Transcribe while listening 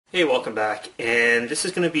Hey, welcome back, and this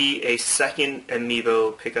is going to be a second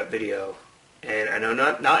Amiibo pickup video. And I know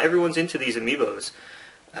not everyone's into these Amiibos,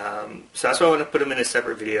 so that's why I want to put them in a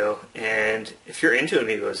separate video. And if you're into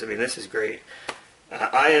Amiibos, I mean, this is great.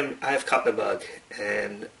 I have caught the bug,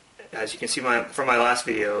 and as you can see from my last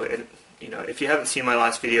video, and if you haven't seen my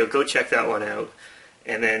last video, go check that one out,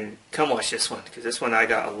 and then come watch this one, because this one I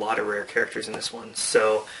got a lot of rare characters in this one.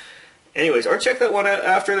 So, anyways, or check that one out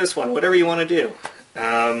after this one, whatever you want to do.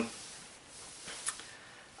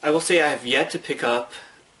 I will say I have yet to pick up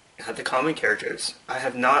the common characters. I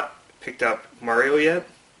have not picked up Mario yet,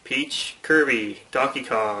 Peach, Kirby, Donkey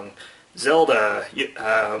Kong, Zelda,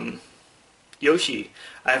 Yoshi.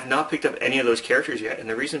 I have not picked up any of those characters yet, and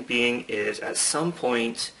the reason being is at some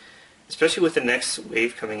point, especially with the next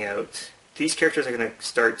wave coming out, these characters are going to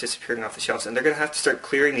start disappearing off the shelves, and they're going to have to start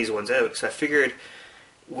clearing these ones out. So I figured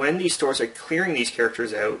when these stores are clearing these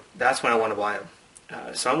characters out, that's when I want to buy them.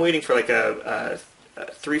 So I'm waiting for like a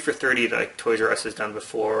 3 for $30 like Toys R Us has done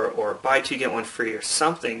before, or buy two get one free or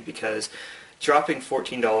something, because dropping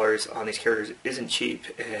 $14 on these characters isn't cheap,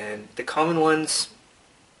 and the common ones,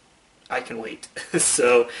 I can wait.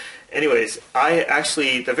 So anyways,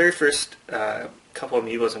 the very first couple of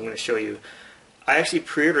Amiibos I'm going to show you, I actually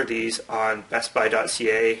pre-ordered these on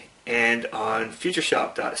bestbuy.ca and on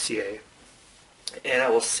futureshop.ca, and I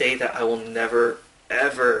will say that I will never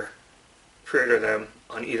ever pre-order them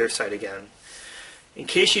on either site again. In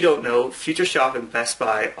case you don't know, Future Shop and Best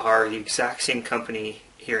Buy are the exact same company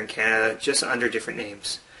here in Canada, just under different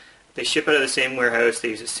names. They ship out of the same warehouse, they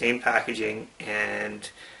use the same packaging, and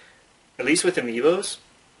at least with Amiibos,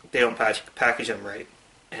 they don't package them right.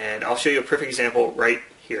 And I'll show you a perfect example right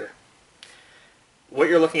here. What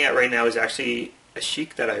you're looking at right now is actually a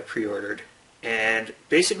Sheik that I pre-ordered. And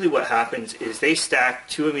basically what happens is they stack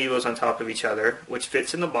two Amiibos on top of each other, which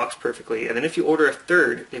fits in the box perfectly, and then if you order a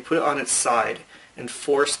third, they put it on its side and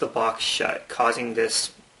force the box shut, causing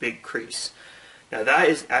this big crease. Now that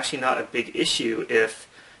is actually not a big issue if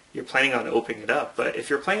you're planning on opening it up, but if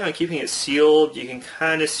you're planning on keeping it sealed, you can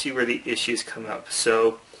kind of see where the issues come up.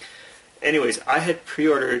 So anyways, I had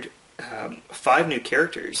pre-ordered 5 new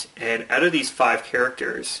characters, and out of these 5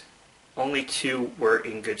 characters, only 2 were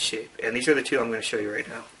in good shape, and these are the 2 I'm going to show you right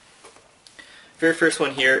now. Very first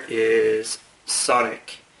one here is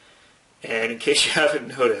Sonic, and in case you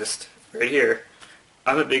haven't noticed, right here,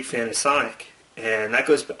 I'm a big fan of Sonic, and that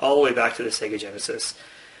goes all the way back to the Sega Genesis,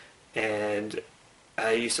 and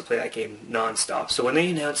I used to play that game non-stop. So when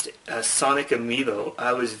they announced a Sonic Amiibo,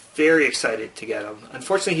 I was very excited to get him.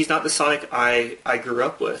 Unfortunately, he's not the Sonic I grew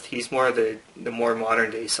up with. He's more the more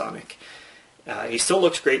modern day Sonic. He still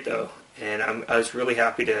looks great though, and I was really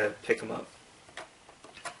happy to pick him up.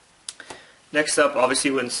 Next up,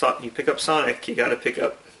 obviously when you pick up Sonic, you got to pick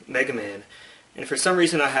up Mega Man. And for some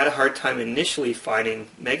reason I had a hard time initially finding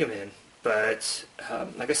Mega Man, but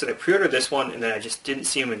like I said, I pre-ordered this one and then I just didn't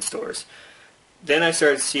see him in stores. Then I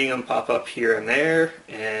started seeing him pop up here and there,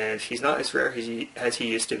 and he's not as rare as he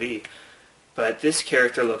used to be. But this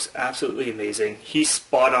character looks absolutely amazing. He's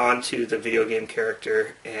spot on to the video game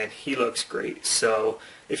character, and he looks great. So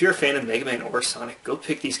if you're a fan of Mega Man or Sonic, go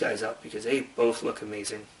pick these guys up because they both look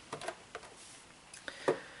amazing.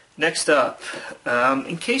 Next up,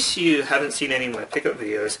 in case you haven't seen any of my pickup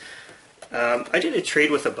videos, I did a trade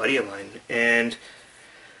with a buddy of mine, and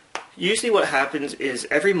usually what happens is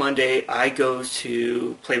every Monday I go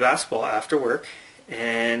to play basketball after work,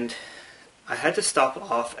 and I had to stop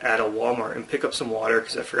off at a Walmart and pick up some water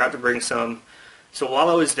because I forgot to bring some. So while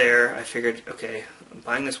I was there, I figured, okay, I'm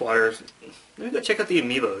buying this water, let me go check out the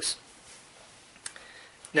Amiibos.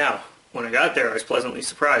 Now, when I got there, I was pleasantly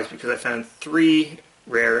surprised because I found 3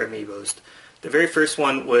 rare Amiibos. The very first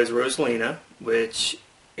one was Rosalina, which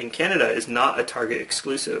in Canada is not a Target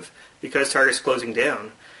exclusive because Target's closing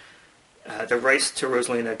down. The rights to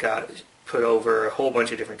Rosalina got put over a whole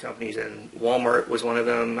bunch of different companies, and Walmart was one of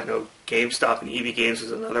them. I know GameStop and EB Games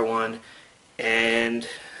was another one, and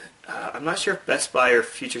I'm not sure if Best Buy or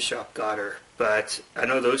Future Shop got her, but I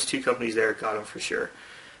know those 2 companies there got them for sure.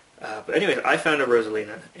 But anyway, I found a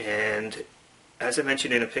Rosalina, and as I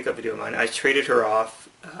mentioned in a pickup video of mine, I traded her off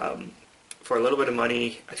for a little bit of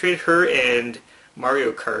money. I traded her and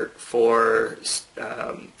Mario Kart for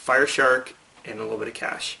Fire Shark and a little bit of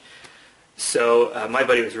cash. So my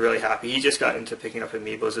buddy was really happy. He just got into picking up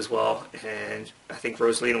Amiibos as well, and I think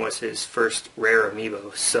Rosalina was his first rare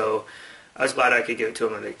Amiibo. So I was glad I could give it to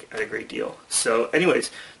him at a great deal. So anyways,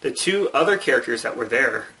 the 2 other characters that were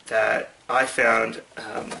there that I found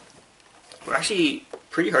were actually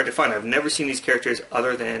pretty hard to find. I've never seen these characters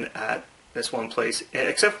other than at this one place,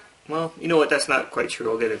 except well, you know what, that's not quite true.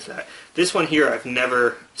 We'll get into that. This one here I've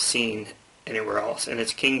never seen anywhere else, and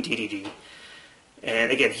it's King DDD.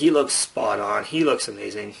 And again, he looks spot on. He looks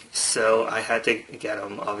amazing. So I had to get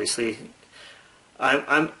him, obviously.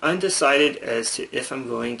 I'm undecided as to if I'm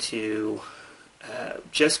going to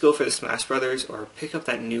just go for the Smash Brothers or pick up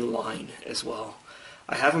that new line as well.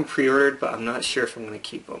 I have them pre-ordered, but I'm not sure if I'm going to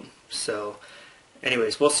keep them. So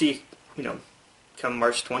anyways, we'll see, you know, come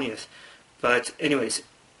March 20th. But anyways,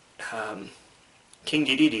 King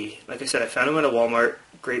DDD, like I said, I found him at a Walmart,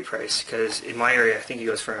 great price, because in my area I think he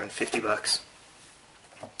goes for around 50 bucks.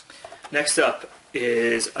 Next up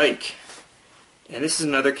is Ike, and this is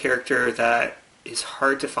another character that is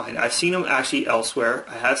hard to find. I've seen him actually elsewhere.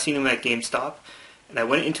 I have seen him at GameStop, and I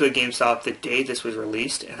went into a GameStop the day this was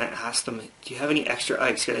released, and I asked them, do you have any extra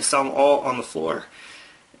Ikes? Because I saw them all on the floor.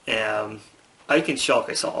 Ike and Shulk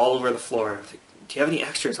I saw all over the floor. I was like, do you have any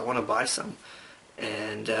extras? I want to buy some.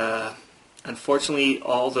 And unfortunately,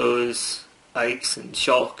 all those Ikes and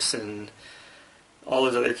Shulks and all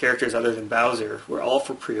those other characters other than Bowser were all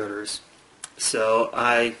for pre-orders. So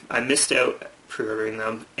I missed out pre-ordering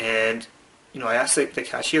them, and you know, I asked the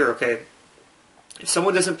cashier, okay, if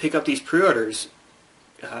someone doesn't pick up these pre-orders,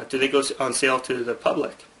 do they go on sale to the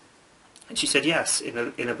public? And she said yes,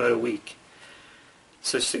 in about a week.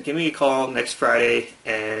 So she said, give me a call next Friday,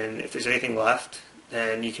 and if there's anything left,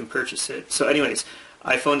 then you can purchase it. So anyways,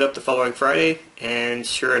 I phoned up the following Friday, and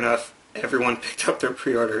sure enough, everyone picked up their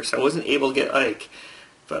pre-order. So I wasn't able to get Ike,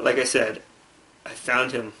 but like I said, I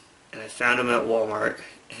found him, and I found him at Walmart,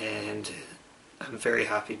 and I'm very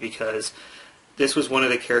happy because this was one of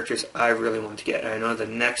the characters I really wanted to get. And I know the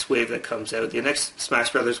next wave that comes out, the next Smash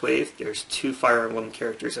Brothers wave, there's 2 Fire Emblem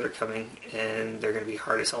characters that are coming, and they're going to be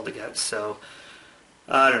hard as hell to get. So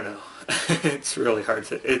I don't know. It's really hard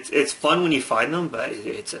to. It's fun when you find them, but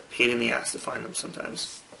it's a pain in the ass to find them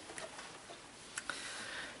sometimes.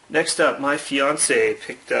 Next up, my fiance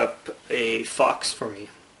picked up a fox for me.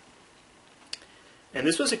 And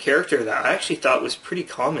this was a character that I actually thought was pretty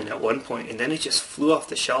common at one point, and then it just flew off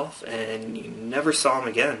the shelf, and you never saw him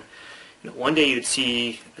again. You know, one day you'd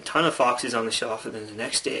see a ton of foxes on the shelf, and then the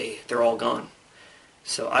next day they're all gone.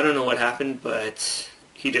 So I don't know what happened, but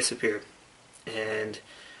he disappeared. And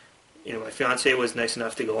you know, my fiance was nice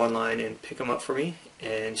enough to go online and pick him up for me,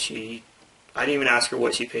 and I didn't even ask her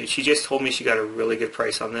what she paid. She just told me she got a really good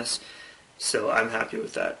price on this, so I'm happy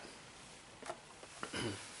with that.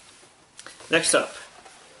 Next up,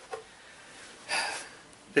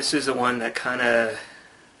 this is the one that kind of,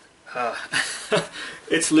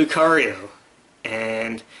 it's Lucario,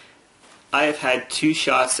 and I have had 2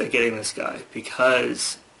 shots at getting this guy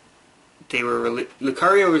because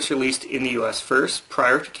Lucario was released in the US first,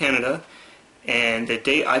 prior to Canada, and the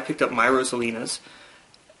day I picked up my Rosalinas,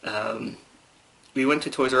 we went to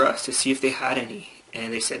Toys R Us to see if they had any,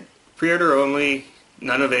 and they said, pre-order only,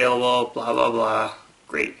 none available, blah blah blah,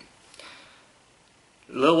 great.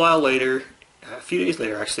 A little while later, a few days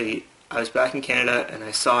later actually, I was back in Canada and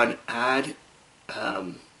I saw an ad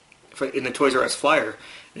in the Toys R Us flyer,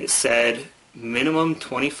 and it said minimum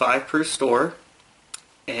 25 per store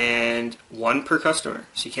and 1 per customer,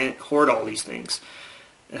 so you can't hoard all these things.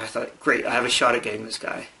 And I thought, great, I have a shot at getting this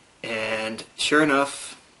guy. And sure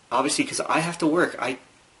enough, obviously because I have to work, I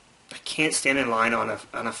can't stand in line on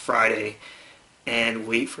a Friday and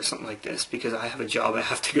wait for something like this because I have a job I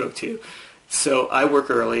have to go to. So I work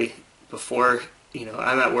early before, you know,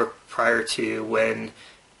 I'm at work prior to when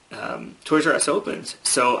Toys R Us opens.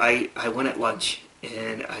 So I went at lunch,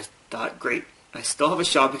 and I thought, great, I still have a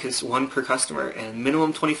shot because 1 per customer and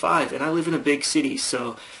minimum 25, and I live in a big city,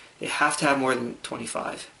 so they have to have more than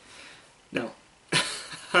 25. No.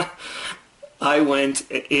 I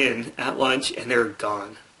went in at lunch, and they're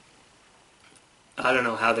gone. I don't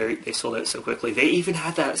know how they sold out so quickly. They even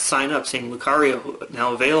had that sign up saying Lucario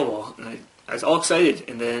now available, and I was all excited,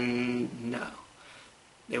 and then no,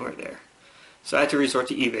 they weren't there. So I had to resort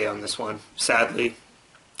to eBay on this one, sadly,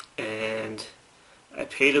 and I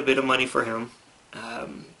paid a bit of money for him,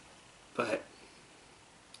 but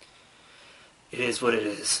it is what it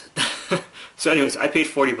is. So anyways, I paid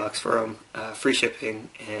 40 bucks for him, free shipping,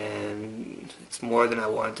 and it's more than I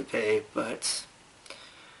wanted to pay, but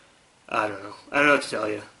I don't know. I don't know what to tell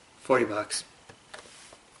you. 40 bucks.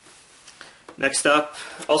 Next up,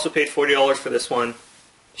 also paid $40 for this one,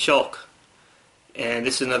 Shulk. And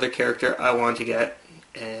this is another character I wanted to get,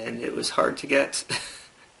 and it was hard to get.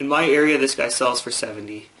 In my area, this guy sells for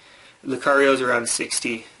 70. Lucario's around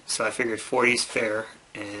 60, so I figured 40 is fair,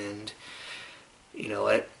 and you know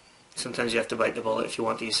what? Sometimes you have to bite the bullet if you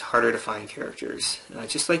want these harder to find characters.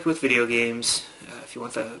 Just like with video games, if you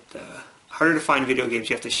want the harder to find video games.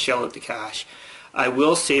 You have to shell out the cash. I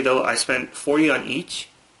will say though, I spent $40 on each.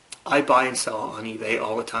 I buy and sell on eBay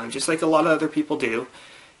all the time, just like a lot of other people do.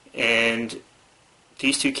 And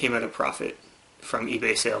these two came at a profit from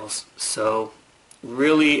eBay sales. So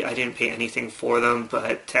really, I didn't pay anything for them,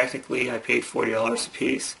 but technically I paid $40 a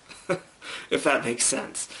piece, if that makes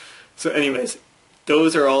sense. So anyways,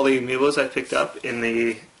 those are all the Amiibos I picked up in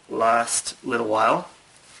the last little while.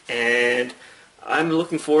 And I'm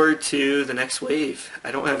looking forward to the next wave.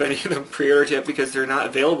 I don't have any of them pre-ordered yet because they're not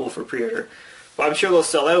available for pre-order. But I'm sure they'll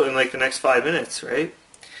sell out in like the next 5 minutes, right?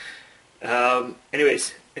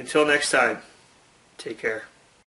 Anyways, until next time, take care.